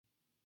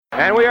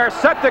And we are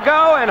set to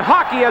go, and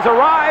hockey has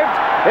arrived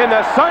in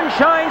the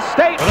Sunshine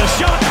State. The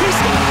shot, he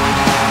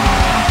scores!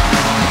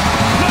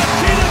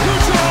 Nikita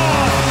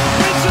Kucherov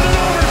wins it in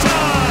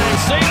overtime.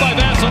 Saved by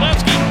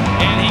Vasilevsky,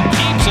 and he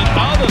keeps it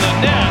out of the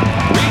net.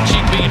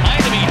 Reaching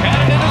behind him, he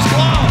had it in his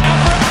glove.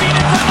 After a feed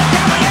in front of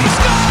Cavalier,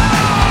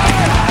 scores!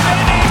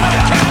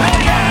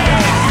 And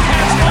Cavalier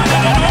has won it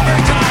in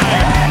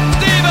overtime.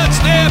 Steven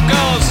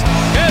Stamkos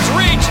has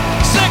reached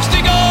 60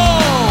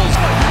 goals.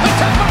 The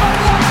Tampa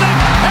Bay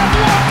Lightning have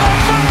won the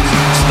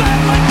first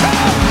Stanley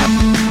Cup.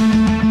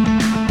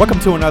 Welcome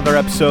to another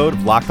episode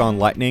of Locked On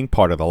Lightning,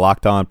 part of the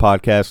Locked On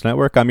Podcast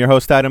Network. I'm your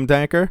host, Adam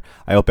Danker.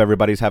 I hope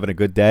everybody's having a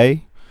good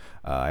day.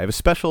 I have a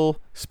special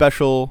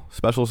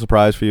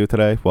surprise for you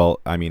today.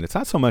 Well, I mean, it's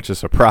not so much a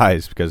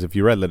surprise because if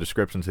you read the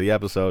description to the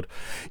episode,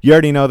 you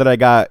already know that I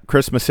got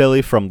Chris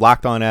Masilli from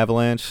Locked On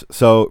Avalanche.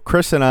 So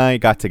Chris and I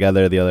got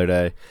together the other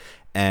day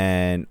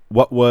and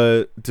what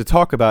was to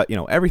talk about,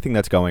 everything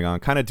that's going on,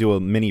 kind of do a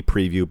mini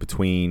preview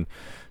between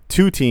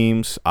two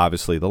teams,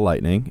 obviously the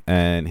Lightning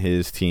and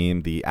his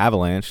team, the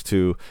Avalanche,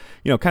 to,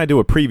 kind of do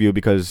a preview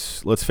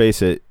because let's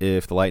face it,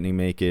 if the Lightning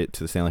make it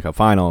to the Stanley Cup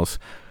Finals,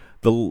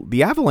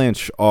 the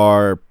Avalanche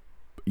are,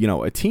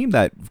 a team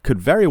that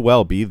could very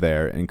well be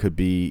there and could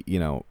be,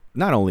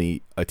 not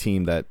only a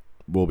team that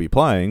will be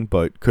playing,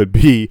 but could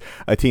be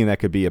a team that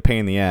could be a pain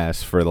in the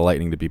ass for the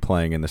Lightning to be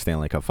playing in the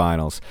Stanley Cup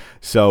Finals.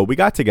 So we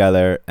got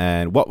together,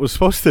 and what was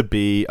supposed to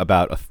be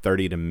about a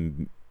 30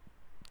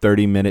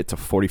 minute to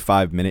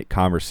 45-minute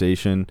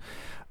conversation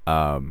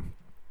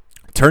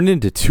turned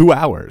into 2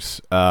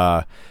 hours.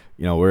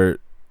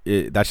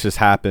 That just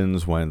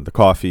happens when the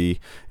coffee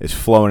is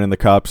flowing in the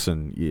cups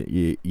and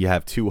you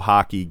have two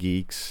hockey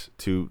geeks,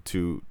 two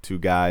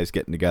guys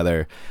getting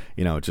together,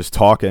 just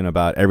talking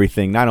about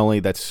everything, not only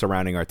that's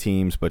surrounding our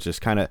teams, but just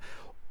kind of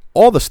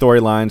all the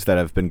storylines that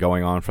have been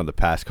going on from the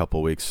past couple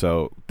of weeks.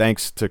 So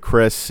thanks to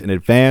Chris in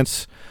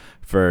advance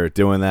for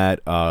doing that.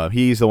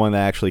 He's the one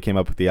that actually came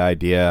up with the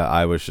idea.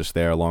 I was just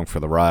there along for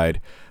the ride,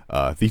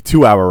 the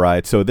 2 hour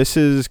ride. So this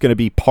is going to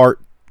be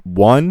part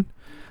one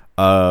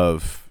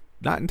of,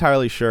 not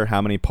entirely sure how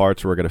many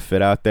parts we're going to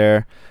fit out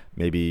there.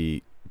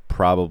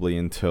 Probably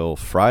until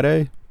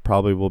Friday,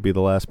 probably will be the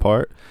last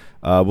part.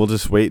 We'll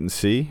just wait and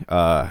see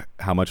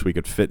how much we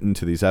could fit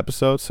into these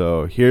episodes.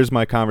 So here's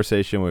my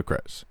conversation with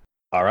Chris.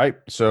 All right.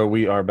 So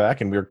we are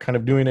back and we're kind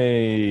of doing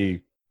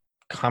a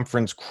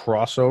conference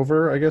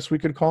crossover, I guess we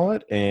could call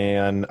it.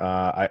 And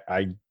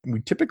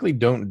we typically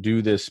don't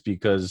do this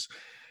because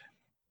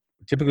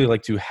typically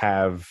like to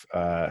have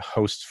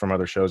hosts from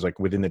other shows like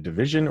within the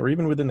division or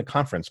even within the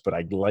conference, but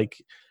I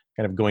like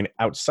kind of going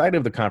outside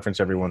of the conference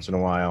every once in a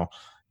while,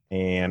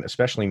 and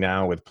especially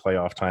now with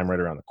playoff time right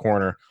around the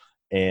corner,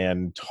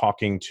 and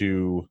talking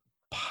to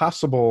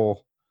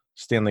possible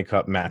Stanley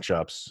Cup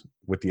matchups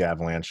with the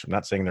Avalanche. I'm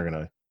not saying they're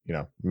going to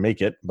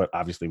make it, but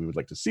obviously we would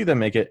like to see them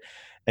make it.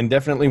 And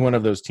definitely one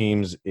of those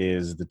teams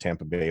is the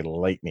Tampa Bay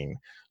Lightning.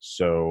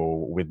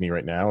 So with me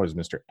right now is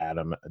Mr.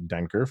 Adam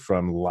Danker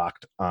from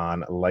Locked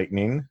On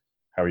Lightning.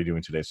 How are you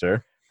doing today,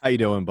 sir? How you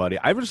doing, buddy?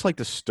 I would just like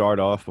to start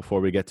off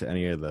before we get to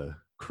any of the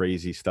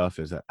crazy stuff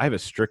is that I have a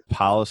strict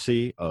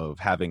policy of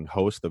having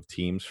hosts of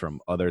teams from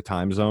other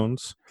time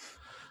zones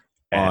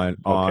on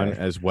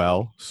as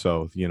well.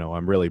 So,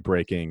 I'm really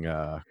breaking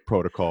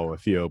protocol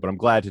with you, but I'm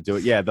glad to do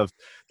it. Yeah,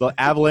 the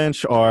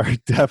Avalanche are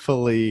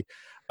definitely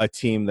a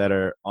team that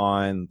are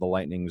on the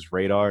Lightning's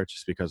radar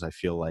just because I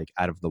feel like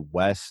out of the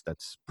West,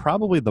 that's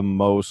probably the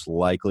most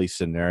likely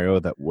scenario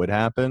that would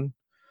happen,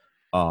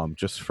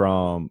 just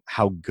from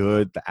how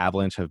good the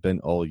Avalanche have been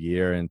all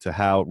year and to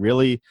how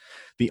really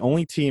the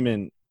only team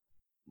in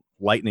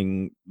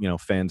Lightning,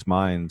 fans'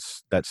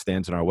 minds that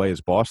stands in our way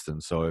is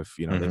Boston. So if,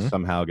 they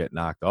somehow get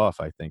knocked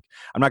off, I think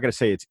I'm not going to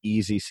say it's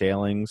easy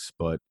sailings,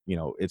 but,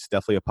 it's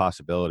definitely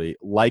a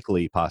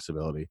likely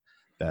possibility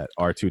that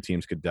our two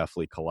teams could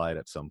definitely collide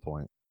at some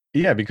point.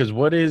 Yeah, because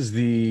what is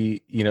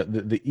the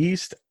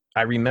East?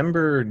 I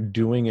remember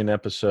doing an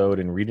episode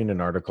and reading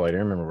an article. I don't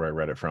remember where I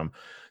read it from,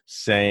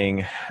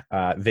 saying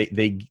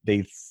they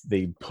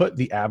put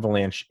the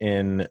Avalanche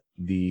in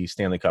the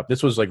Stanley Cup.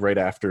 This was like right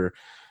after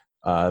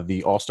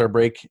the All-Star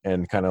break,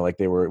 and kind of like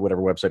they were,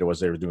 whatever website it was,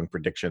 they were doing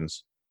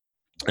predictions,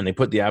 and they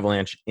put the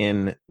Avalanche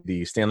in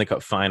the Stanley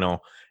Cup final,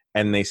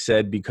 and they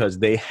said because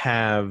they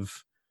have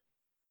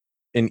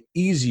an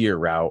easier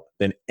route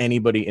than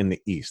anybody in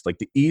the East. Like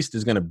the East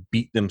is going to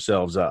beat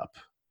themselves up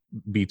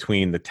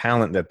between the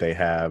talent that they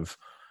have,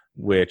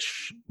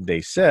 which they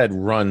said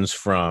runs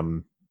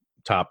from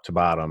top to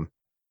bottom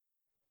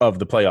of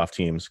the playoff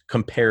teams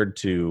compared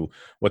to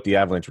what the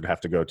Avalanche would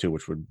have to go to,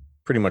 which would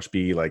pretty much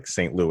be like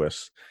St.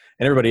 Louis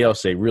and everybody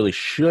else they really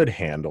should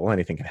handle.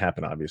 Anything can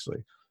happen,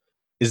 obviously.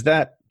 Is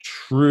that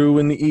true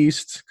in the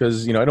East?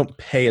 Because, I don't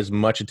pay as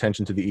much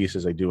attention to the East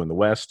as I do in the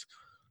West.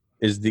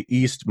 Is the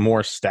East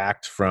more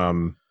stacked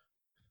from,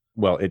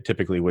 well, it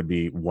typically would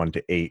be 1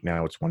 to 8.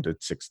 Now it's 1 to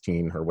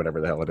 16 or whatever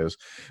the hell it is,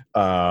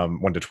 1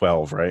 to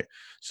 12, right?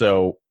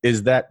 So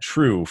is that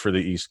true for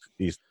the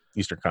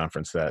Eastern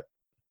Conference that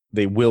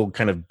they will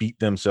kind of beat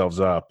themselves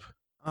up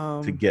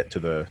to get to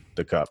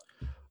the cup?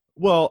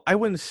 Well, I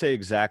wouldn't say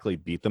exactly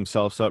beat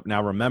themselves up.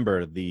 Now,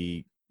 remember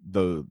the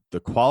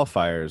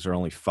qualifiers are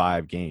only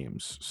 5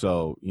 games,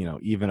 so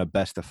even a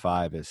best of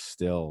 5 is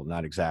still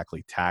not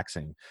exactly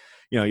taxing.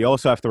 You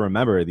also have to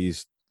remember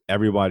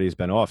everybody's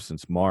been off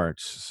since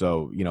March,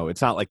 so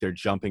it's not like they're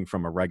jumping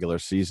from a regular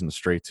season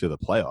straight to the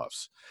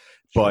playoffs.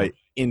 Sure. But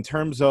in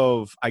terms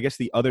of, I guess,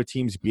 the other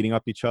teams beating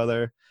up each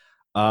other,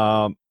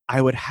 I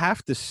would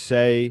have to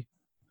say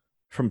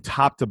from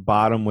top to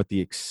bottom, with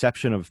the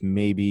exception of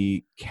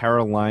maybe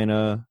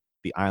Carolina,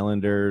 the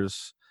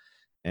Islanders,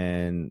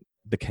 and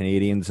the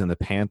Canadians and the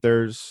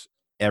Panthers,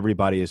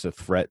 everybody is a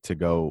threat to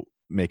go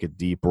make a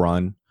deep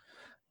run.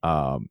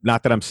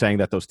 Not that I'm saying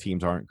that those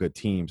teams aren't good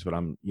teams, but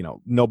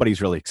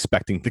nobody's really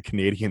expecting the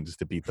Canadians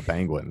to beat the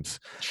Penguins.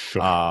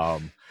 Sure.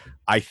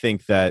 I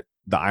think that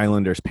the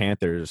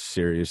Islanders-Panthers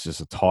series is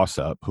a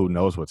toss-up. Who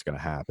knows what's going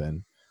to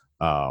happen?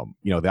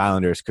 The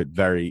Islanders could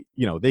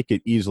they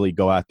could easily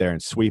go out there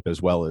and sweep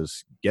as well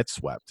as get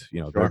swept.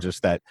 Sure.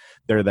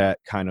 They're that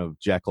kind of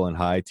Jekyll and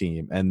Hyde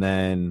team. And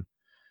then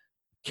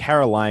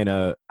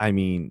Carolina,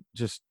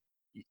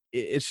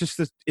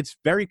 it's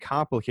very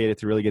complicated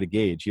to really get a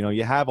gauge.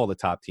 You have all the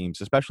top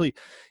teams, especially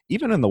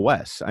even in the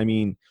West.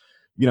 You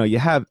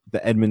have the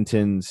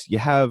Edmontons, you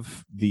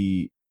have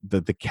the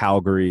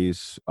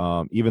Calgarys,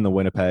 even the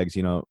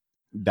Winnipegs,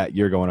 that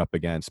you're going up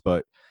against.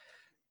 But,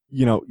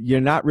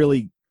 you're not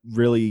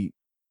really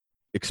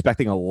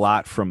expecting a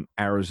lot from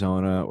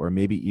Arizona or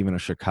maybe even a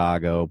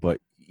Chicago. But,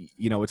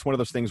 it's one of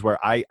those things where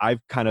I've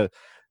kind of,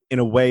 in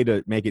a way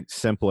to make it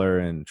simpler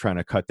and trying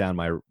to cut down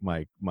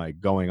my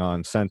going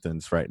on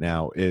sentence right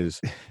now,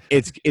 is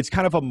it's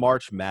kind of a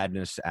March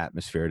Madness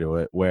atmosphere to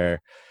it,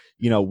 where,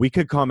 we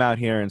could come out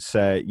here and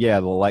say, yeah,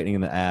 the Lightning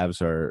and the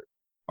Avs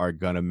are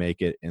going to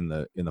make it in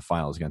the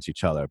finals against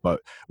each other. But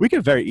we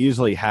could very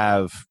easily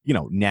have,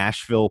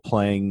 Nashville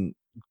playing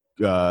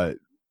the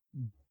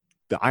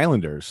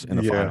Islanders in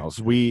the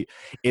finals.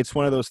 It's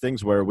one of those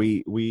things where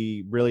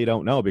we really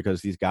don't know,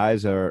 because these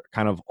guys are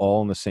kind of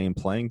all in the same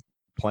playing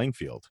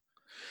field.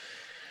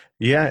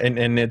 Yeah,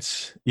 and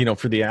it's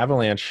for the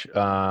Avalanche,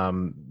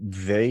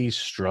 they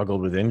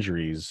struggled with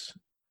injuries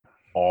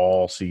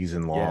all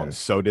season long. Yeah,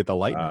 so did the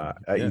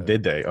Lightning.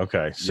 Did they?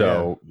 Okay,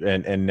 so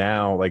and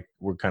now, like,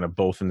 we're kind of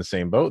both in the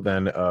same boat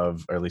then, or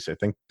at least I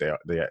think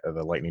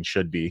the Lightning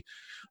should be,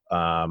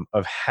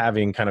 of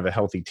having kind of a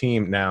healthy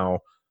team now.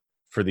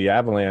 For the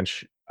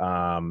Avalanche,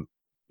 and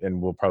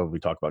we'll probably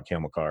talk about Cale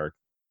Makar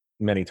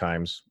many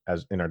times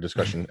as in our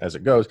discussion as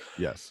it goes.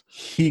 Yes,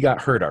 he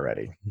got hurt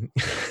already,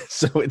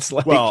 so it's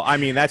like, well,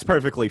 that's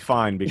perfectly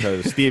fine,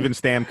 because Steven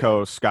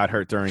Stamkos got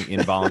hurt during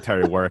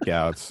involuntary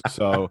workouts.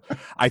 So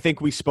I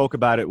think we spoke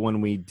about it when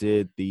we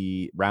did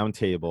the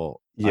roundtable.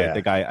 Yeah, I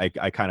think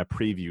I kind of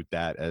previewed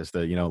that as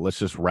the let's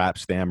just wrap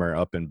Stammer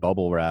up in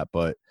bubble wrap,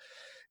 but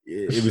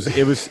it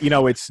was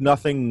it's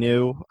nothing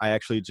new. I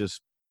actually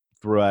just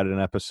threw out an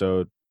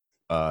episode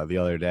the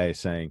other day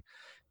saying,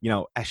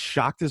 as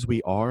shocked as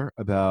we are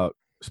about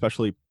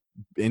especially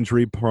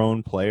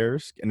injury-prone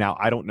players, and now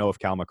I don't know if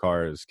Cale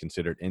Makar is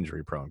considered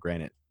injury-prone.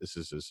 Granted, this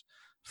is his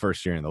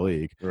first year in the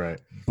league. Right.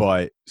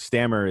 But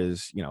Stammer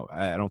is,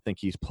 I don't think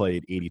he's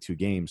played 82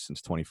 games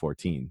since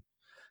 2014.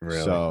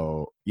 Really?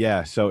 So,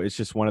 yeah, so it's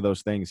just one of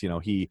those things,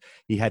 he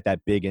had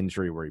that big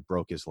injury where he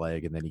broke his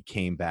leg, and then he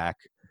came back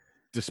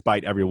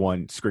despite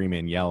everyone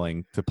screaming and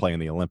yelling to play in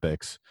the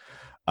Olympics.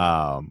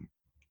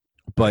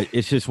 But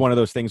it's just one of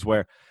those things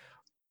where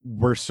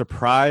we're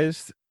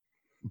surprised,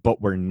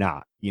 but we're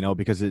not,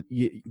 because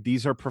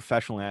these are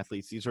professional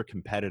athletes. These are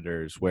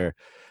competitors where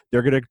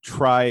they're going to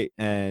try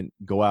and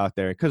go out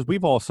there, because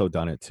we've also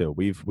done it too.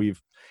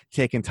 We've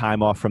taken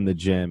time off from the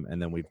gym, and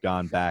then we've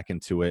gone back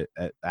into it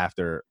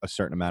after a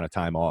certain amount of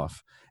time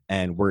off,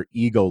 and we're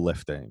ego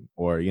lifting,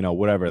 or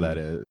whatever that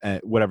is,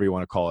 whatever you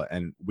want to call it,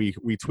 and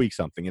we tweak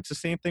something. It's the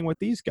same thing with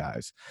these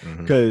guys,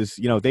 because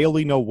they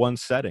only know one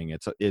setting.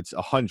 It's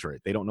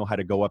 100. They don't know how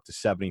to go up to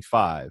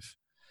 75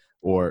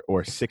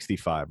 or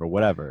 65 or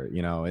whatever.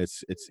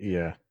 It's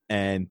yeah.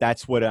 And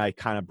that's what I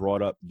kind of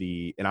brought up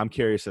and I'm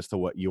curious as to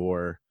what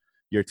your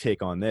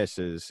take on this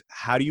is.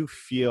 How do you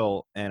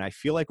feel? And I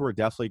feel like we're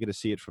definitely going to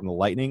see it from the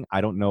Lightning. I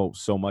don't know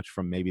so much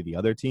from maybe the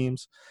other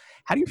teams.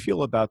 How do you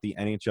feel about the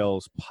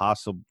NHL's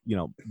possible,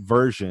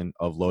 version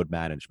of load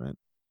management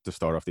to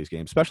start off these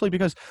games, especially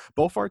because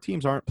both our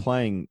teams aren't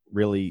playing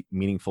really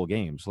meaningful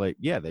games? Like,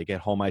 yeah, they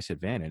get home ice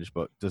advantage,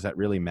 but does that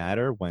really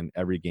matter when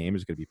every game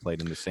is going to be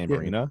played in the same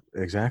arena?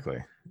 Exactly.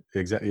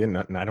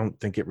 And I don't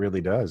think it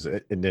really does.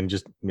 And then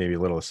just maybe a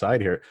little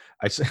aside here,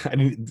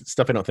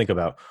 stuff I don't think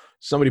about.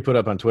 Somebody put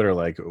up on Twitter,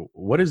 like,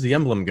 what is the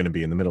emblem going to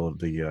be in the middle of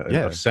the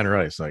of center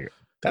ice? Like,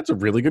 that's a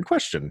really good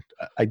question.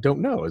 I don't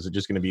know. Is it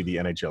just going to be the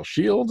NHL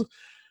shield?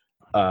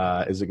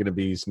 Is it going to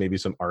be maybe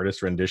some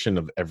artist rendition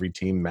of every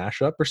team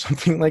mashup or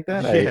something like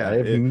that? Yeah, I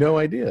have no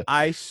idea.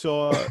 I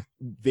saw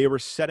they were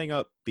setting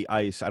up the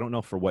ice. I don't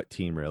know for what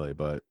team really,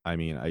 but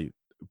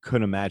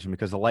couldn't imagine,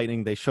 because the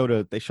Lightning, they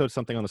showed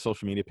something on the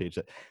social media page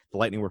that the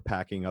Lightning were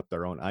packing up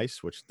their own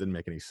ice, which didn't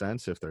make any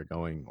sense if they're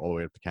going all the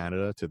way up to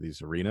Canada to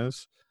these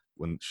arenas.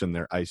 When shouldn't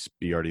their ice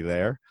be already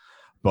there?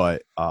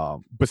 But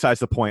besides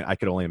the point, I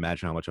could only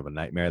imagine how much of a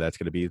nightmare that's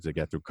going to be to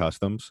get through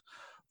customs.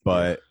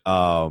 But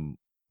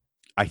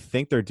I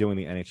think they're doing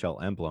the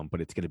NHL emblem,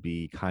 but it's going to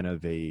be kind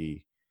of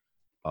a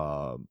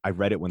I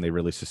read it when they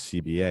released the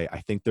CBA.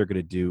 I think they're going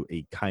to do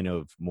a kind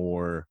of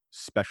more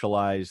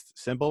specialized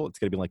symbol. It's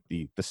going to be like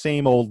the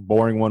same old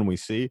boring one we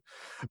see,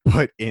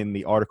 but in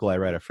the article I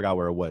read, I forgot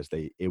where it was.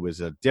 It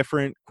was a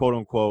different, quote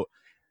unquote,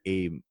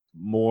 a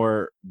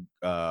more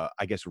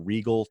I guess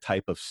regal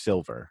type of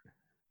silver.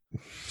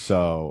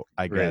 So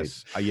I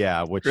guess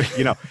yeah, which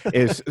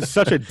is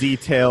such a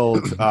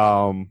detailed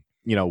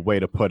way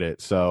to put it.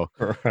 So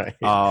Right.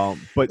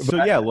 but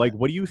yeah, like,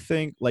 what do you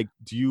think? Like,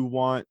 do you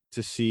want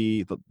to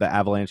see the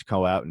Avalanche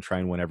go out and try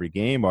and win every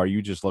game, or are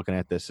you just looking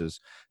at this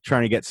as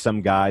trying to get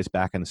some guys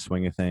back in the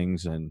swing of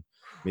things and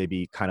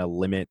maybe kind of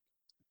limit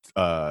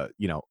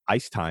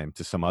ice time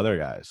to some other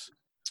guys?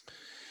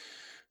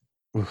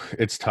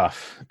 It's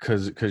tough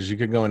because you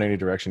could go in any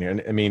direction here.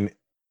 And I mean,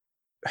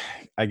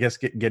 I guess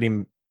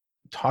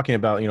talking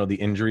about the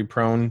injury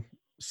prone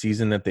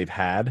season that they've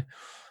had.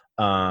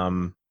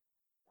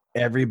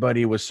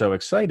 Everybody was so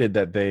excited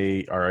that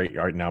they are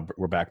now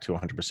we're back to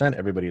 100%.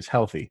 Everybody is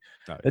healthy.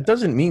 Oh, yeah. It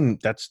doesn't mean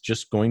that's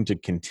just going to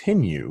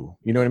continue.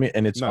 You know what I mean?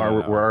 And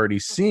we're already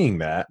seeing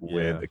that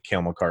with the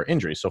Cale Makar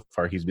injury. So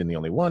far, he's been the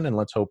only one, and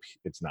let's hope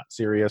it's not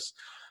serious.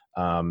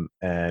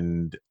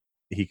 And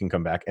he can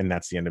come back, and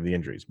that's the end of the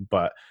injuries.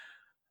 But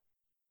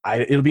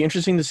it'll be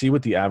interesting to see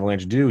what the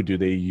Avalanche do. Do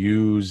they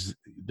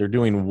they're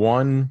doing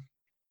one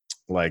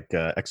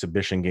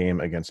exhibition game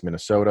against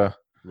Minnesota.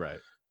 Right.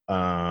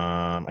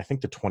 I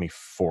think the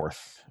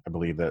 24th, I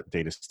believe that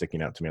date is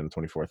sticking out to me on the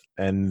 24th.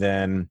 And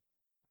then,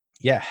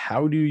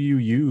 how do you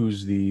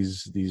use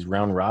these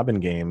round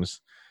robin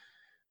games?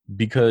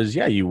 Because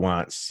you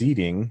want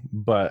seeding,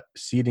 but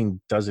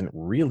seeding doesn't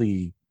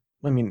really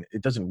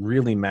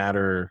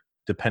matter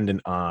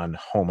dependent on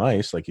home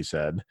ice, like you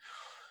said.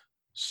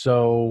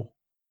 So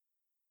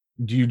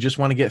do you just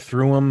want to get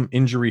through them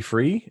injury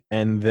free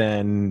and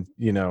then,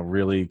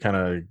 really kind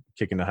of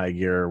kick into high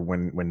gear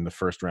when the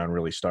first round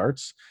really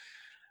starts?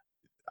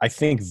 I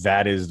think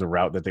that is the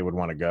route that they would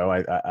want to go.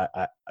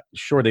 I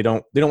sure they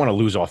don't want to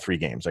lose all 3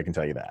 games. I can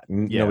tell you that.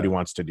 Nobody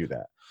wants to do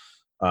that.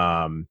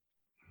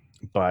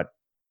 But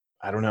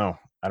I don't know.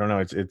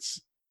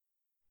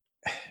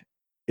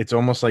 It's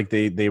almost like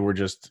they were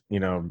just,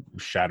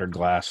 shattered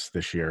glass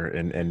this year.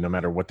 And no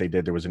matter what they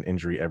did, there was an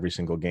injury every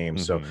single game.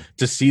 Mm-hmm. So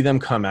to see them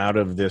come out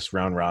of this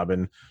round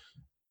robin,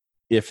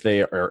 if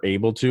they are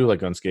able to,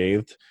 like,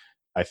 unscathed,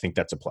 I think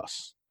that's a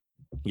plus.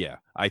 Yeah.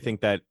 I think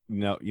that,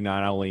 not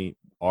only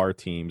our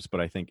teams, but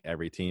I think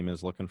every team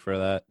is looking for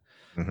that.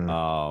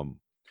 Mm-hmm.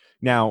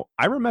 Now,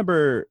 I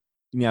remember,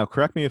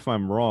 correct me if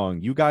I'm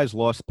wrong, you guys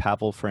lost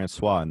Pavel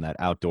Francois in that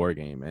outdoor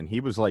game, and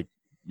he was like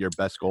your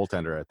best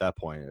goaltender at that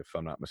point, if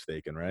I'm not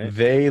mistaken, right?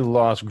 They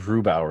lost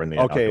Grubauer in the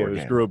outdoor game. Okay, it was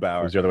Grubauer.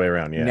 It was the other way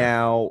around, yeah.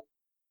 Now,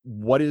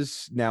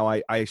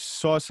 I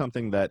saw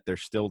something that they're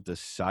still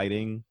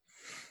deciding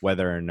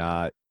whether or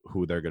not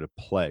who they're going to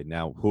play.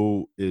 Now,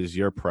 who is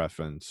your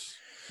preference,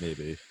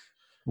 maybe?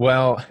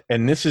 Well,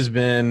 and this has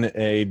been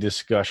a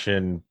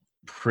discussion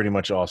pretty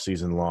much all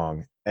season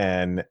long,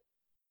 and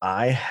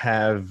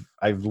I've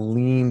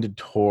leaned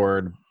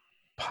toward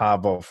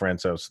Pavel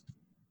Francouz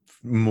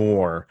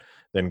more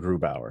than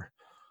Grubauer.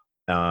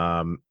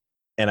 And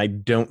I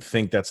don't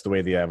think that's the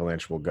way the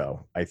Avalanche will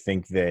go. I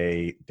think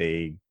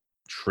they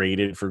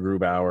traded for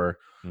Grubauer.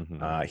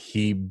 Mm-hmm.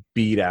 He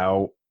beat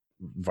out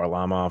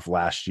Varlamov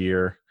last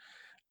year,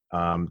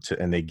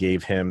 and they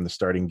gave him the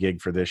starting gig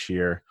for this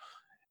year.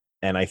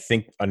 And I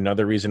think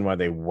another reason why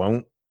they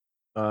won't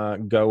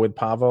go with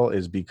Pavel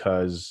is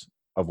because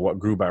of what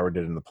Grubauer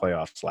did in the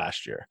playoffs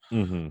last year.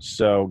 Mm-hmm.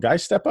 So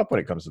guys step up when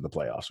it comes to the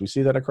playoffs. We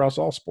see that across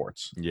all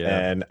sports. Yeah.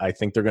 And I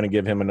think they're going to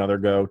give him another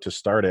go to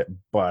start it,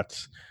 but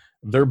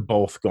they're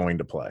both going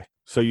to play.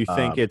 So you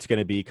think it's going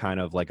to be kind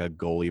of like a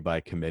goalie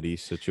by committee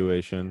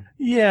situation?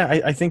 Yeah,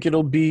 I think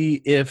it'll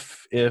be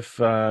if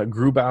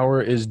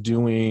Grubauer is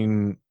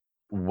doing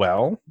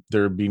well,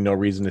 there'd be no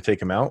reason to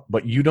take him out,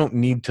 but you don't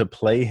need to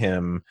play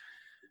him,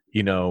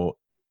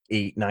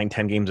 8, 9,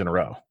 10 games in a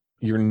row.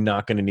 You're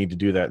not going to need to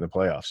do that in the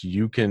playoffs.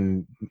 You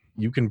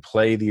can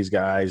play these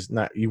guys.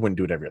 You wouldn't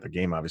do it every other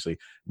game, obviously.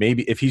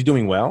 Maybe if he's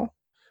doing well,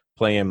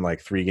 play him like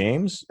 3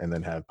 games, and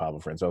then have Pavel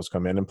Francouz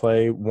come in and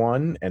play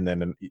 1, and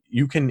then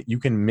you can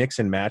mix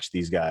and match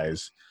these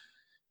guys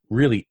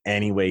really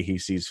any way he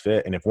sees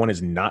fit. And if one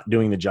is not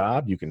doing the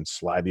job, you can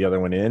slide the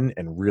other one in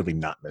and really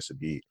not miss a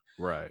beat.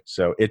 Right.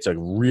 So it's a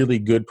really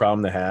good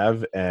problem to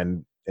have,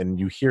 and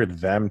you hear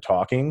them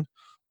talking.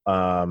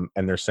 And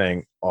they're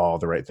saying all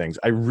the right things.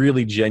 I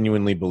really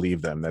genuinely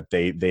believe them that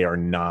they are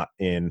not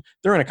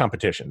they're in a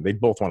competition. They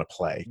both want to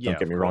play. Don't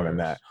get me wrong on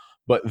that,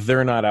 but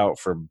they're not out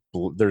for,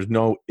 there's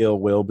no ill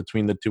will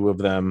between the two of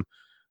them.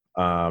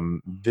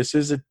 This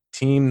is a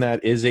team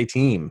that is a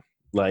team,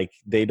 Like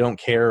they don't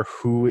care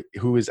who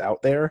is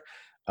out there.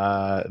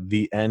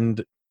 The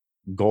end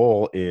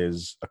goal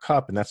is a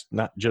cup, and that's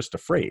not just a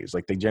phrase.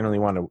 Like they generally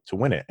want to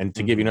win it. And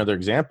to give you another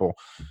example,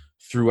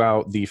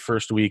 throughout the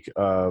first week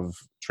of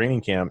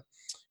training camp,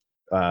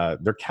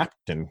 their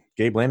captain,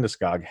 Gabe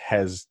Landeskog,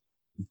 has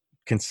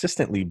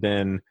consistently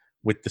been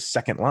with the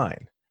second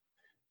line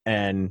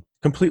and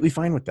completely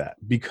fine with that,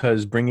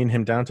 because bringing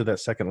him down to that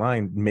second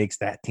line makes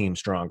that team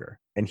stronger.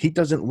 And he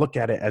doesn't look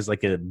at it as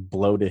like a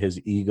blow to his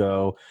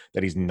ego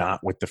that he's not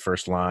with the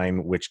first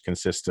line, which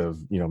consists of,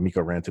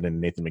 Mikko Rantanen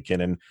and Nathan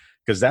McKinnon,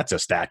 because that's a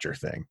stature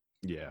thing.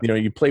 Yeah.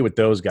 You play with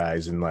those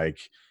guys and like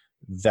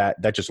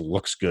that just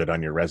looks good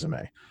on your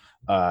resume.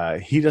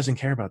 He doesn't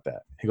care about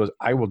that. He goes,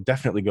 I will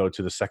definitely go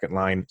to the second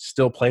line,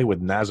 still play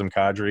with Nazem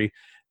Kadri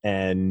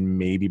and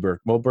maybe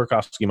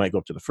Burakovsky might go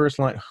up to the first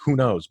line. Who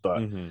knows?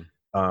 But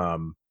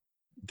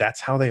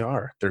that's how they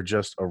are. They're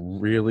just a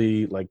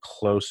really like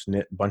close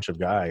knit bunch of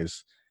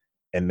guys,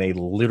 and they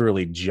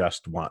literally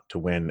just want to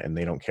win, and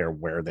they don't care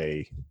where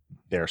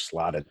they're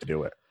slotted to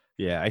do it.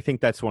 Yeah, I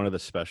think that's one of the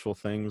special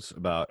things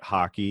about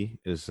hockey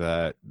is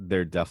that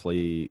they're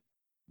definitely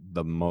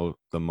the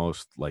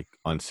most like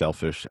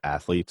unselfish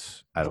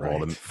athletes out of all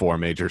the four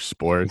major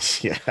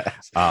sports.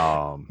 Yes.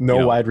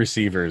 No wide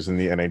receivers in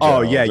the NHL.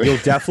 Oh yeah, you'll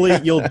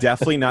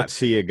definitely not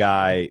see a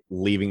guy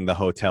leaving the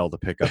hotel to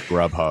pick up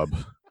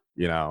Grubhub.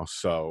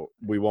 So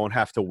we won't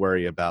have to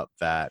worry about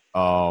that.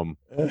 That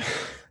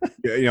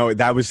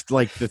was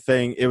like the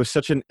thing. It was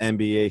such an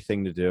NBA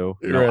thing to do.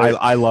 Right.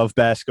 I love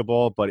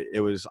basketball, but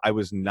I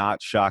was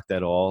not shocked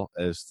at all.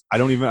 I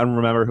don't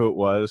remember who it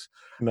was,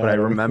 but I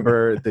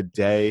remember the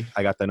day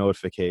I got the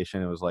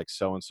notification. It was like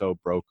so-and-so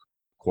broke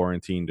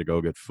quarantine to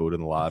go get food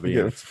in the lobby.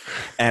 Yeah.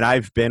 And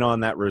I've been on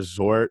that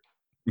resort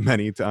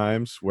many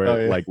times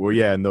where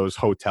in those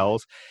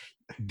hotels,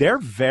 they're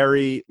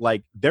very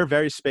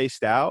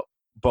spaced out.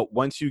 But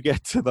once you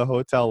get to the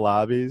hotel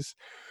lobbies,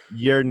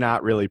 you're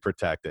not really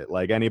protected.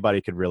 Like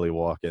anybody could really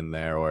walk in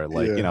there, or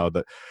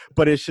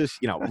but it's just,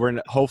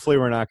 hopefully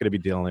we're not going to be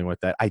dealing with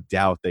that. I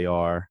doubt they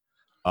are.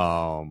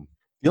 The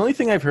only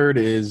thing I've heard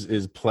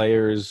is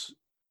players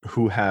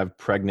who have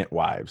pregnant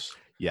wives.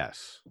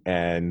 Yes.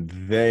 And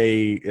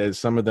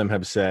some of them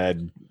have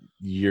said,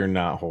 you're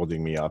not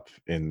holding me up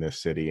in this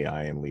city.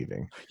 I am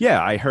leaving.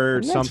 Yeah. I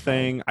heard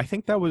something. Fine. I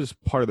think that was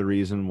part of the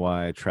reason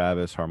why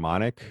Travis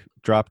Harmonic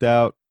dropped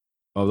out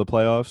of the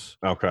playoffs.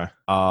 Okay.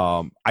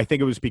 I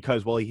think it was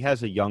because, he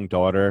has a young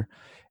daughter,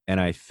 and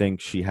I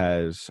think she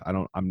has,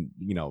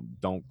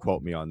 don't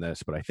quote me on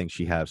this, but I think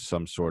she has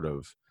some sort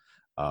of,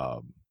 I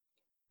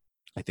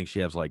think she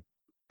has like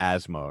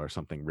asthma or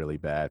something really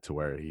bad to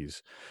where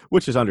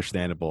which is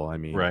understandable. I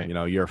mean, right.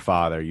 You're a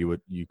father, you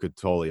could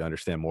totally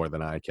understand more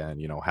than I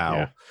can,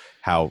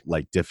 how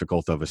like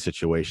difficult of a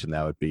situation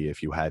that would be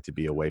if you had to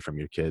be away from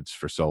your kids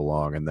for so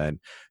long. And then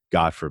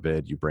God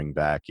forbid you bring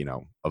back,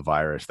 a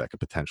virus that could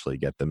potentially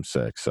get them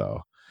sick. So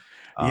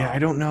I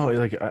don't know.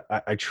 Like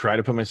I try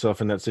to put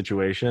myself in that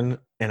situation,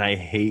 and I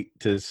hate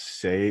to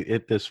say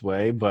it this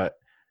way, but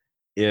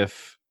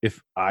if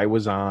I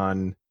was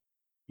on,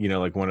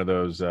 like one of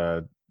those,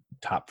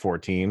 top 4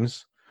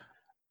 teams,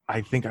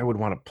 I think I would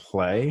want to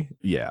play.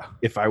 Yeah.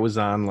 If I was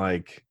on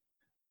like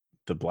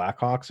the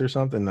Blackhawks or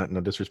something,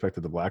 no disrespect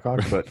to the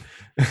Blackhawks, but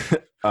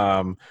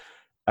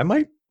I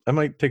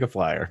might take a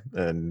flyer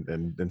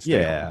and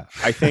stay home.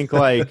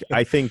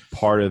 I think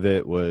part of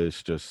it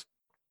was just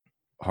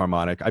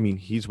Harmonic. I mean,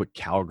 he's with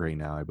Calgary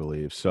now, I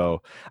believe.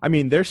 So, I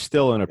mean, they're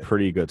still in a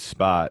pretty good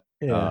spot.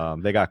 Yeah.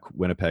 They got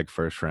Winnipeg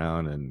first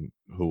round, and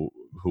who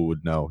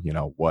would know,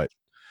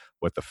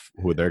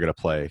 who they're going to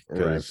play.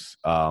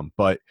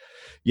 But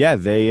yeah,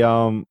 they,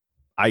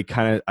 I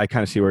kind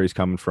of see where he's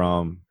coming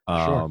from.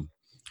 Sure.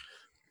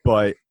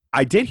 But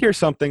I did hear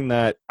something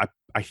that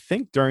I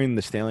think during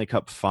the Stanley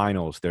Cup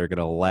Finals, they're going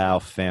to allow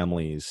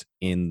families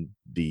in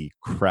the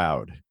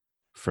crowd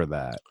for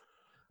that.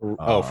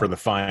 For the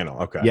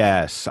final. Okay.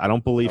 Yes. I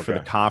don't believe for the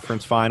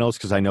conference finals,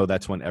 because I know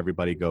that's when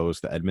everybody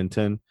goes to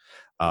Edmonton.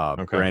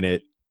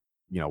 Granted,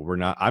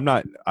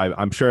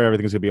 I'm sure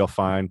everything's gonna be all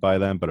fine by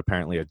then, but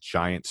apparently a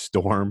giant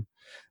storm,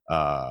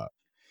 kind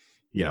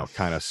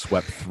of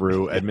swept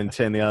through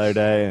Edmonton the other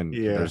day, and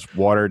there's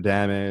water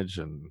damage,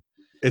 and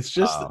it's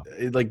just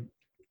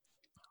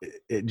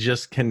it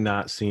just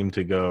cannot seem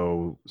to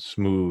go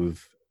smooth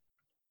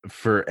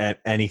for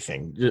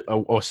anything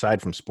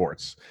aside from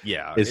sports.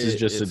 Yeah, this is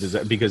just a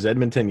disaster, because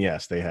Edmonton,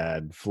 yes, they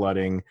had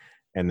flooding,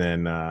 and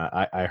then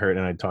I heard,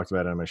 and I talked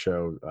about it on my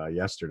show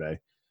yesterday,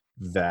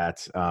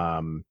 that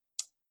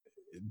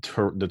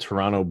the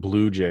Toronto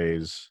Blue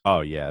Jays,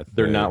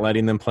 they're not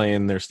letting them play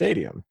in their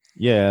stadium.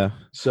 Yeah.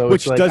 So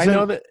which it's like, I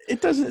know that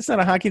it's not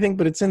a hockey thing,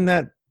 but it's in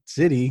that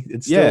city.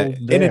 It's still there.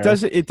 And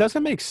it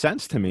doesn't make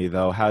sense to me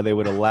though how they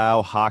would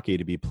allow hockey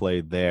to be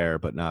played there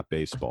but not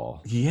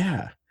baseball.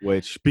 Yeah.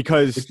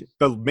 Because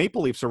the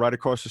Maple Leafs are right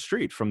across the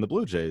street from the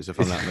Blue Jays, if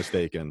I'm not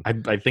mistaken.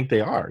 I think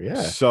they are,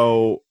 yeah.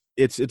 So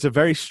it's a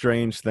very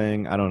strange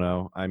thing. I don't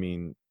know. I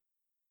mean,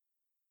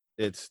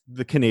 it's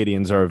the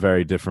Canadians are a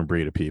very different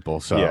breed of people.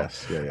 So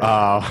Yes.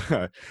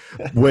 Yeah.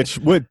 which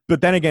would,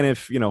 but then again,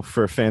 if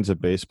for fans of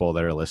baseball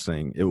that are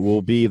listening, it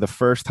will be the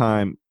first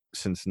time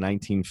since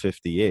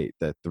 1958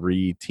 that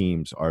 3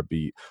 teams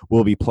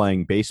will be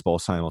playing baseball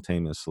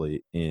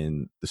simultaneously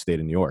in the state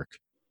of New York.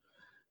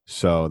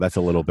 So that's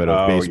a little bit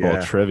of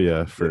baseball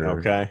trivia for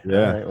Okay.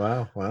 Yeah. All right.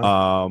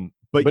 Wow.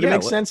 But But yeah, it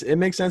makes sense. It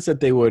makes sense that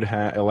they would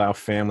allow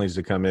families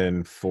to come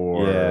in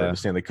for the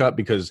Stanley Cup,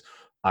 because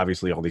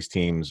obviously all these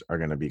teams are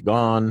going to be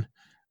gone.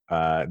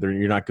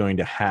 You're going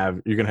to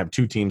have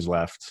 2 teams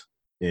left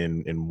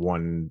in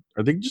one.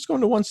 Are they just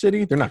going to one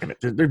city? They're not going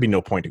to. There'd be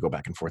no point to go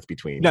back and forth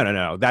between.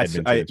 No. That's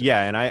and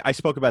I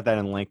spoke about that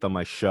in length on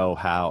my show.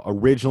 How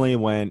originally,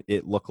 when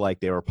it looked like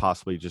they were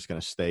possibly just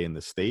going to stay in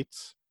the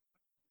States,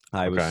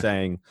 I was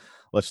saying,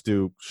 let's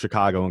do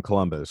Chicago and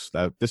Columbus.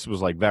 This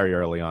was like very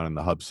early on in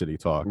the Hub City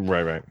talk.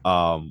 Right.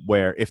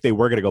 Where if they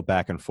were going to go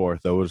back and forth,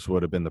 those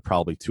would have been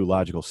probably 2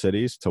 logical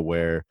cities to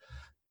where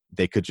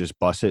they could just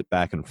bus it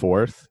back and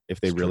forth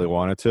if they really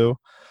wanted to.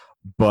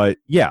 But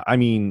yeah, I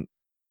mean,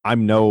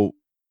 I'm no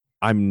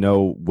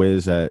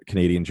whiz at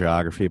Canadian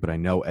geography, but I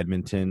know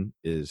Edmonton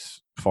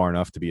is far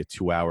enough to be a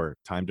 2-hour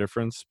time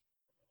difference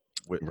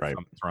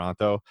from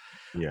Toronto.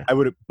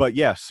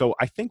 Yeah. So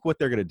I think what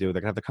they're going to do,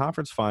 they're going to have the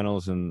conference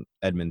finals in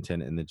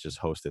Edmonton and then just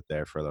host it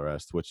there for the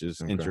rest, which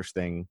is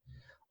interesting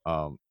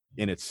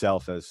in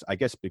itself, as I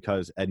guess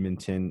because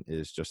Edmonton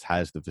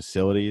has the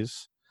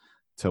facilities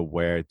to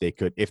where they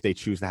could, if they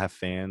choose to have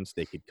fans,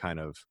 they could kind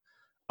of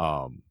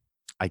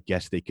I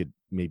guess they could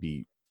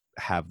maybe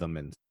have them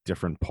in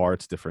different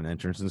parts, different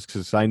entrances,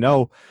 because I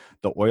know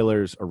the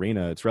Oilers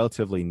arena, it's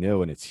relatively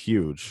new and it's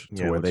huge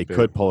to where they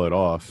could pull it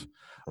off.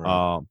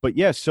 Right. But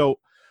yeah, so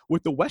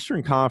with the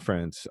Western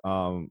Conference,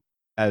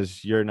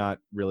 as you're not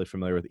really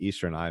familiar with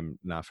Eastern, I'm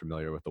not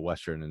familiar with the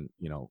Western, and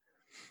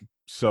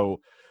so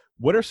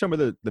what are some of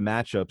the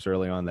matchups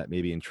early on that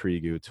maybe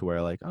intrigue you to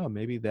where like, oh,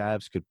 maybe the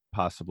Avs could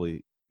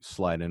possibly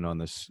slide in on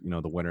this,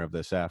 the winner of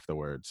this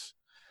afterwards?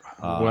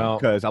 Well,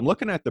 because I'm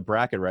looking at the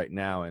bracket right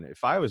now, and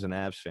if I was an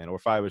Avs fan, or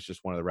if I was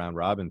just one of the round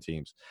robin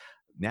teams,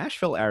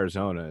 Nashville,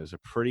 Arizona is a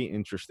pretty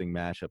interesting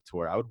matchup to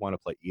where I would want to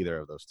play either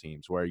of those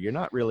teams, where you're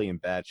not really in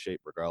bad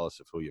shape regardless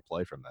of who you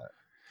play from that.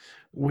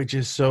 Which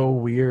is so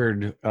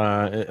weird,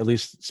 at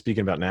least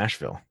speaking about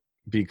Nashville,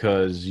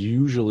 because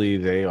usually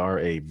they are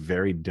a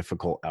very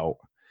difficult out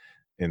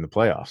in the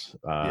playoffs.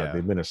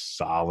 They've been a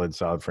solid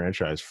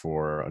franchise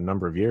for a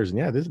number of years.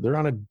 And they're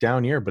on a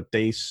down year, but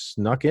they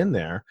snuck in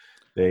there.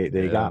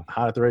 They got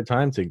hot at the right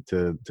time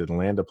to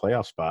land a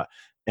playoff spot.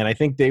 And I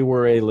think they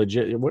were a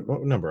legit. What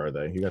number are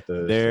they? You got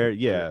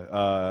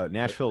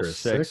Nashville's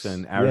 6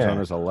 and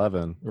Arizona's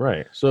 11.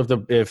 Right. So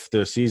if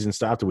the season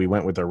stopped and we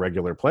went with a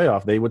regular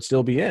playoff, they would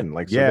still be in.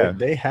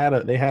 They had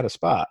a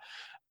spot.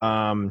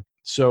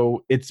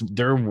 So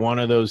they're one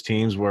of those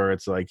teams where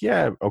it's like,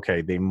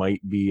 they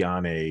might be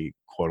on a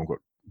quote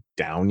unquote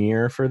down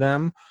year for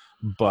them,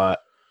 but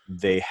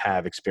they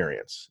have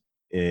experience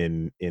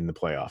in the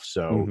playoffs.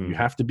 So you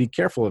have to be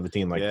careful of a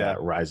team like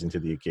that rising to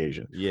the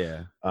occasion.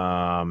 Yeah.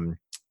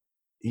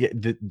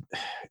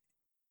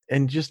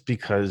 And just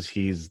because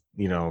he's,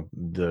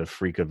 the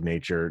freak of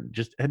nature,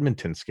 just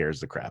Edmonton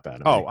scares the crap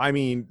out of me. Oh, I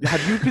mean,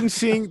 have you been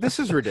seeing, this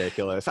is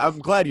ridiculous. I'm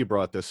glad you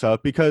brought this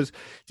up, because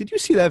did you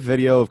see that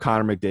video of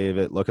Connor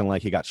McDavid looking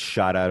like he got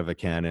shot out of a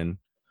cannon?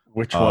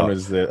 Which one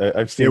was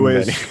I've seen it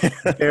was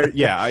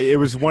it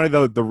was one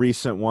of the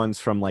recent ones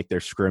from like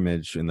their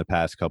scrimmage in the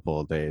past couple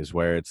of days,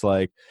 where it's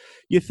like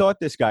you thought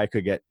this guy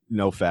could get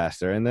no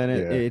faster, and then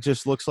it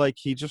just looks like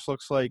he just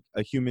looks like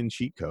a human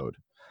cheat code.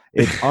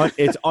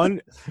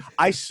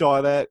 I saw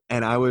that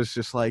and I was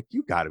just like,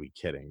 you got to be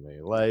kidding me,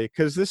 like,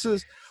 because this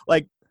is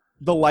like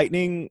the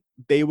Lightning,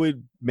 they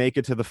would make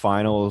it to the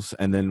finals,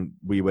 and then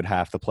we would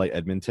have to play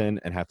Edmonton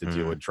and have to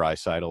deal with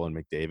Draisaitl and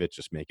McDavid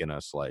just making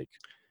us like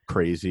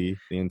crazy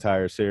the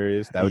entire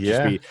series. That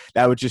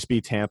would just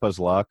be Tampa's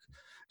luck.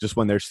 Just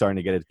when they're starting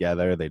to get it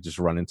together, they just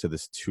run into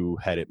this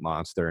 2-headed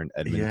monster in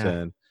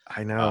Edmonton. Yeah,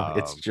 I know.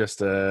 It's just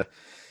who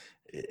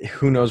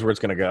knows where it's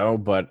going to go,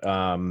 but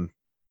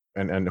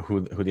and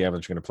who the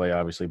Avalanche are going to play,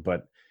 obviously.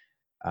 But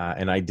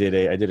and I did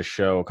a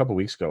show a couple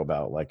weeks ago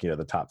about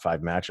the top 5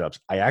 matchups.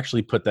 I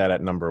actually put that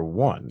at number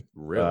 1,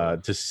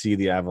 really, to see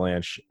the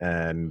Avalanche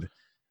and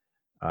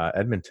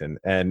Edmonton,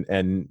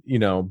 and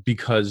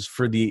because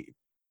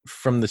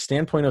from the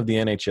standpoint of the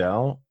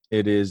NHL,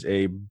 it is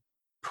a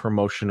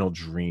promotional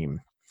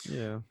dream.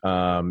 Yeah.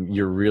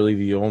 You're really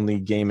the only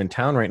game in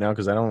town right now,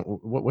 because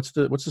what's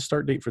the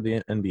start date for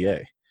the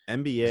NBA? I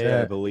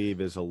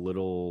believe is a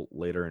little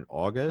later in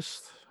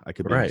August. I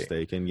could be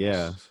mistaken.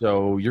 Yeah.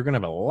 So you're going to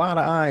have a lot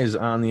of eyes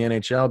on the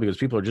NHL, because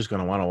people are just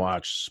going to want to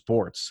watch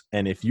sports.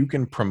 And if you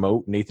can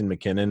promote Nathan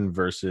McKinnon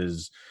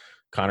versus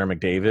Connor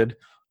McDavid,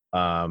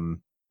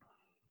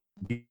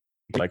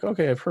 like,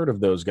 okay, I've heard of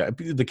those guys.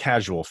 The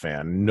casual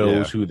fan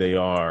knows who they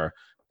are.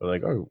 But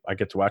like, oh, I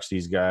get to watch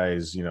these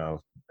guys,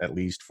 at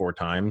least 4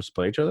 times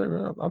play each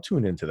other. I'll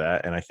tune into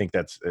that. And I think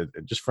that's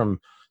just from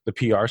the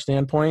PR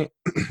standpoint,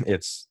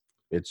 it's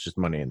it's just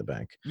money in the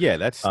bank. Yeah,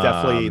 that's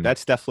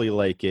definitely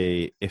like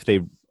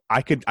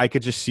I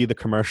could just see the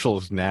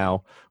commercials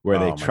now where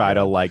they try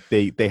to like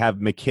they have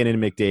McKinnon,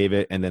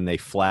 McDavid, and then they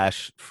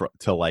flash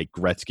to like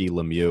Gretzky,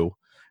 Lemieux,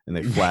 and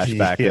they flash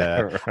back.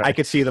 Right. I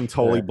could see them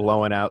totally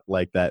blowing out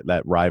like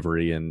that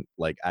rivalry and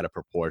like out of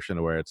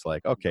proportion where it's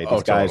like, okay,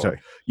 these guys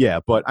totally.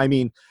 are but I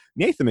mean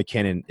Nathan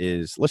McKinnon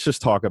is, let's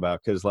just talk about,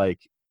 because like,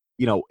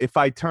 you know, if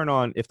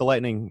the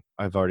Lightning,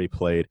 I've already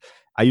played,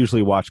 I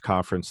usually watch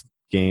conference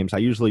games. I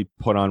usually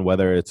put on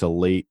whether it's a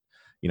late,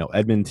 you know,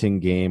 Edmonton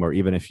game or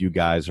even if you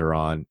guys are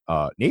on.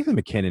 Nathan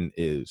McKinnon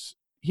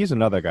he's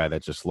another guy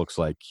that just looks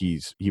like he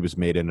was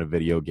made in a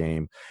video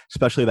game,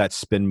 especially that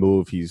spin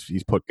move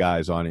he's put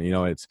guys on. And, you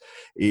know,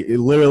 it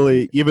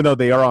literally, even though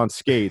they are on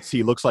skates,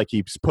 he looks like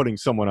he's putting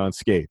someone on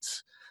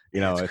skates. You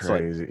know, it's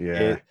crazy.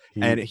 Like,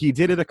 and he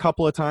did it a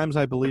couple of times,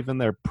 I believe, in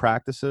their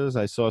practices.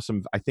 I saw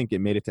I think it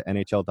made it to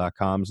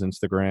NHL.com's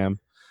Instagram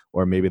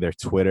or maybe their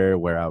Twitter,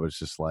 where I was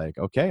just like,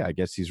 okay, I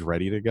guess he's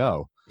ready to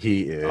go.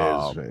 He is.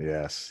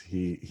 Yes.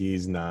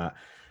 He's not.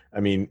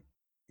 I mean,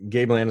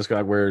 Gabe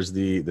Landeskog wears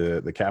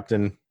the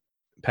captain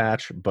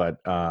patch, but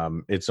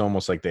it's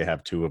almost like they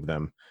have two of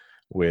them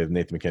with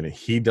Nathan McKinnon.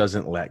 He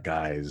doesn't let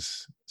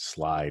guys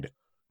slide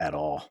at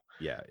all.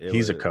 Yeah,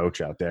 he's a coach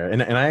out there,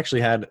 and I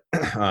actually had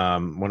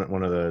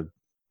one of the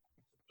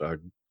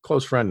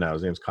close friend now.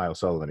 His name's Kyle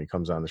Sullivan. He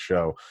comes on the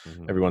show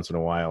every once in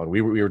a while, and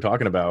we were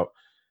talking about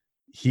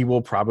he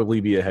will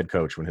probably be a head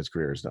coach when his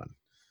career is done.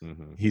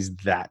 Mm-hmm. He's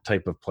that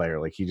type of player.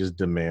 Like he just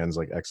demands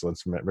like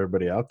excellence from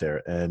everybody out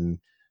there, and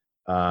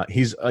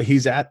he's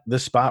at the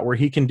spot where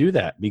he can do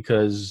that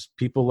because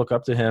people look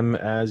up to him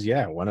as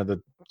one of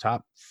the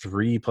top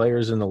 3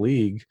 players in the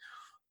league.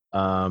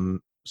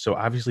 So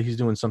obviously he's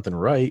doing something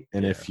right.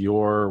 And if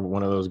you're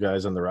one of those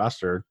guys on the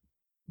roster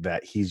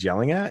that he's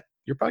yelling at,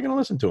 you're probably going to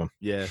listen to him.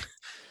 Yeah.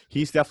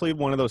 He's definitely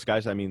one of those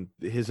guys. I mean,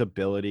 his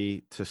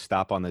ability to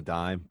stop on the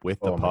dime with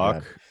the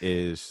puck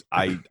is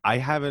I've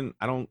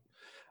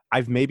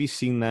maybe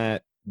seen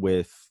that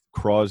with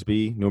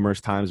Crosby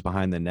numerous times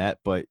behind the net,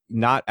 but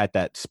not at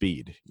that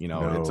speed. You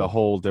know, It's a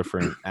whole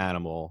different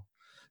animal,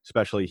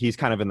 especially he's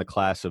kind of in the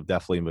class of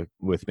definitely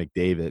with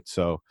McDavid.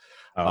 So,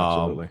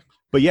 absolutely.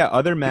 But yeah,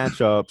 other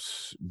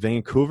matchups,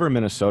 Vancouver,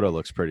 Minnesota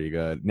looks pretty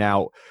good.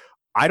 Now,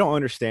 I don't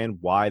understand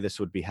why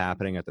this would be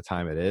happening at the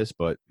time it is,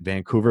 but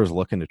Vancouver is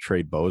looking to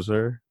trade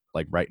Bozer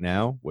like right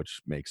now,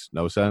 which makes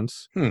no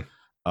sense.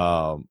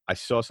 I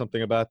saw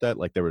something about that.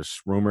 Like there was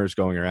rumors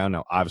going around.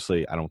 Now,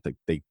 obviously, I don't think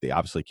they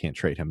obviously can't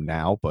trade him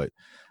now, but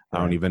I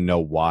don't even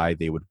know why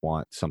they would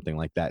want something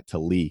like that to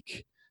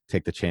leak.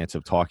 Take the chance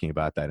of talking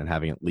about that and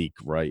having it leak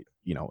right,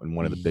 you know, in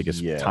one of the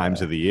biggest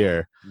times of the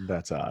year.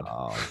 That's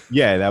odd.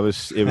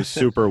 It was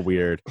super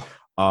weird.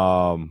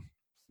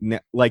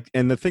 Like,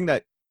 and the thing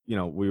that, you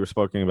know, we were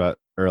speaking about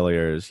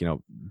earlier is, you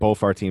know,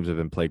 both our teams have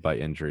been plagued by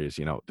injuries.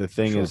 You know, the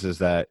thing is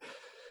that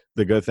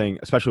the good thing,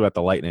 especially with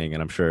the Lightning,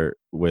 and I'm sure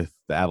with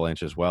the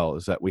Avalanche as well,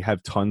 is that we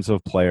have tons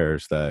of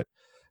players that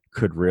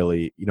could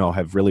really, you know,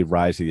 have really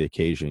rise to the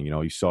occasion. You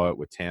know, you saw it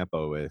with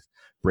Tampa with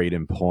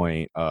Braden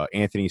Point,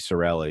 Anthony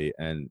Cirelli,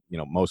 and, you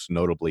know, most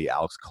notably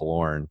Alex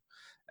Killorn.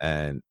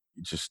 And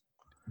just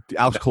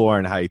Alex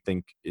Killorn, I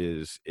think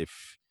is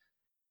if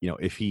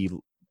he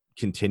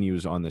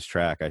continues on this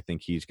track, I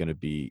think he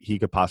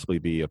could possibly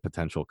be a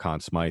potential Conn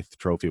Smythe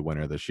Trophy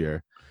winner this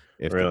year.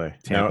 Really?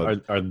 Now,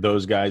 are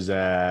those guys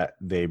that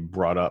they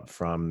brought up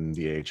from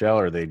the AHL,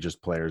 or are they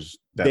just players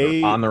that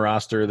are on the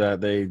roster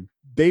that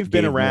they've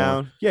been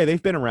around? More? Yeah,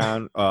 they've been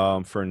around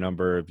for a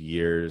number of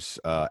years.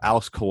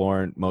 Alex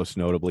Killorn, most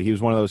notably, he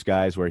was one of those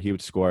guys where he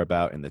would score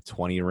about in the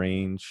 20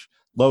 range,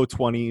 low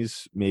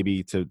 20s,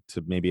 maybe to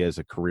maybe as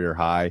a career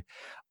high.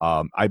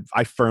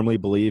 I firmly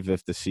believe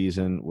if the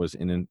season was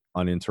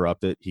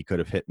uninterrupted, he could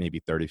have hit maybe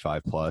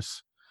 35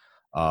 plus.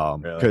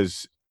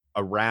 Because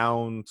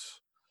around,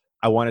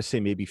 I want to say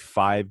maybe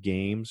 5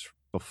 games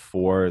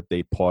before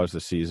they paused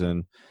the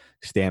season,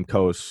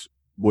 Stamkos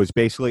was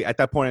basically, at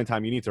that point in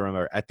time, you need to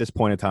remember, at this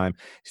point in time,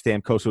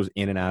 Stamkos was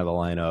in and out of the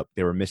lineup.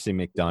 They were missing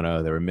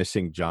McDonough. They were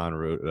missing John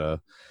Ruda.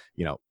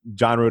 You know,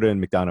 John Ruda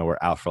and McDonough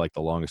were out for like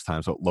the longest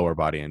time, so lower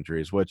body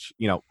injuries, which,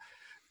 you know,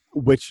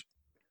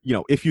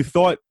 if you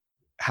thought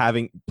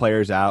having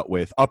players out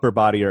with upper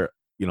body or,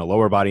 you know,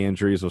 lower body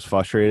injuries was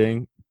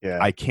frustrating,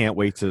 I can't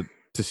wait to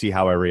see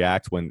how I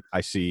react when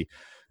I see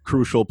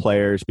crucial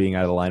players being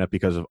out of the lineup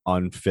because of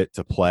unfit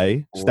to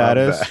play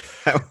status.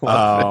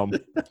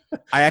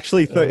 I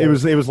actually thought it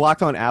was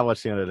Locked On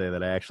Avalanche the other day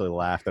that I actually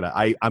laughed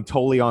at. I'm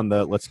totally on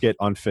the let's get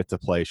unfit to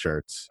play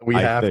shirts. We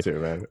have to,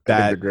 man.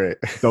 They're great.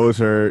 Those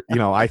are, you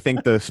know, I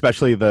think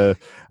especially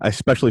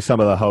some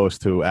of the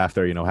hosts who,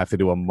 after, you know, have to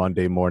do a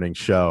Monday morning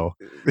show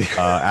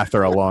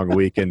after a long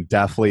weekend,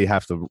 definitely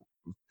have to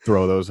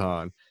throw those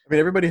on. I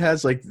mean, everybody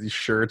has like these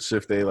shirts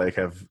if they like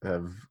have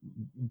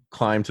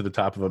climbed to the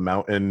top of a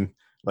mountain.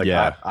 Like,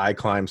 I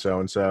climb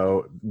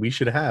so-and-so. We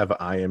should have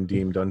I am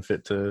deemed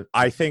unfit to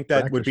I think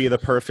that would be the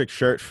perfect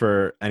shirt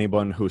for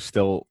anyone who's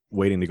still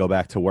waiting to go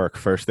back to work.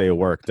 First day of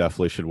work,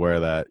 definitely should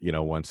wear that, you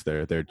know, once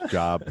their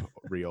job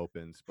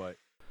reopens. But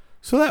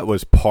So that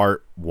was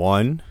part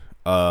 1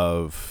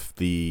 of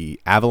the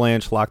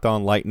Avalanche Locked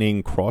On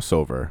Lightning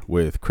crossover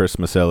with Chris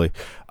Maselli.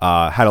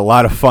 Had a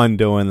lot of fun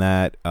doing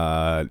that.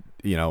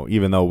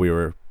 Even though we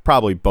were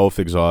probably both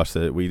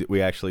exhausted,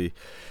 we actually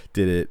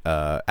did it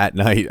at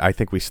night. I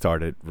think we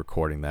started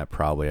recording that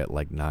probably at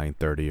like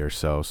 9:30 or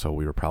so. So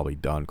we were probably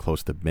done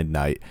close to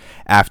midnight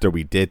after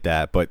we did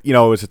that. But, it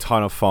was a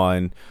ton of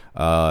fun,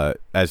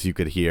 as you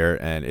could hear,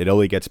 and it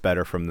only gets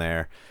better from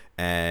there.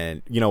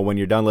 And, when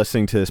you're done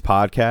listening to this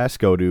podcast,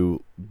 go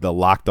to the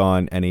Locked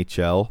On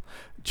NHL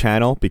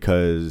channel,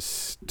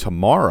 because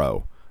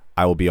tomorrow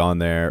I will be on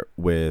there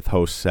with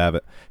host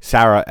Sarah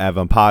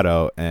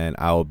Avampato, and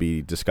I will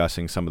be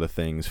discussing some of the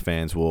things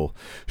fans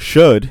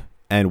should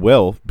and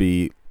will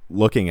be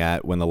looking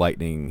at when the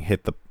Lightning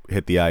hit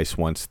the ice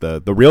once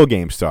the real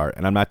games start.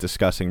 And I'm not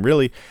discussing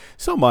really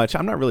so much.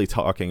 I'm not really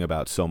talking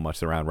about so much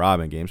the round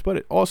robin games, but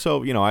it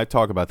also, I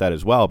talk about that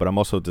as well, but I'm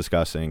also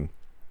discussing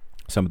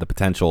some of the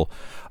potential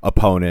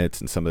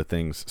opponents and some of the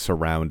things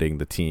surrounding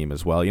the team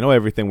as well.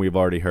 Everything we've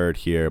already heard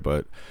here,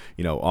 but,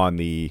 on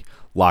the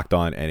Locked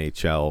On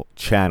NHL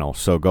channel.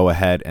 So go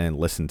ahead and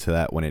listen to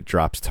that when it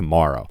drops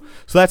tomorrow.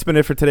 So that's been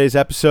it for today's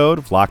episode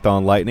of Locked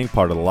On Lightning,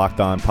 part of the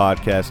Locked On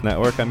Podcast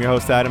Network. I'm your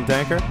host, Adam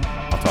Danker.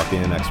 I'll talk to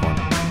you in the next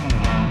one.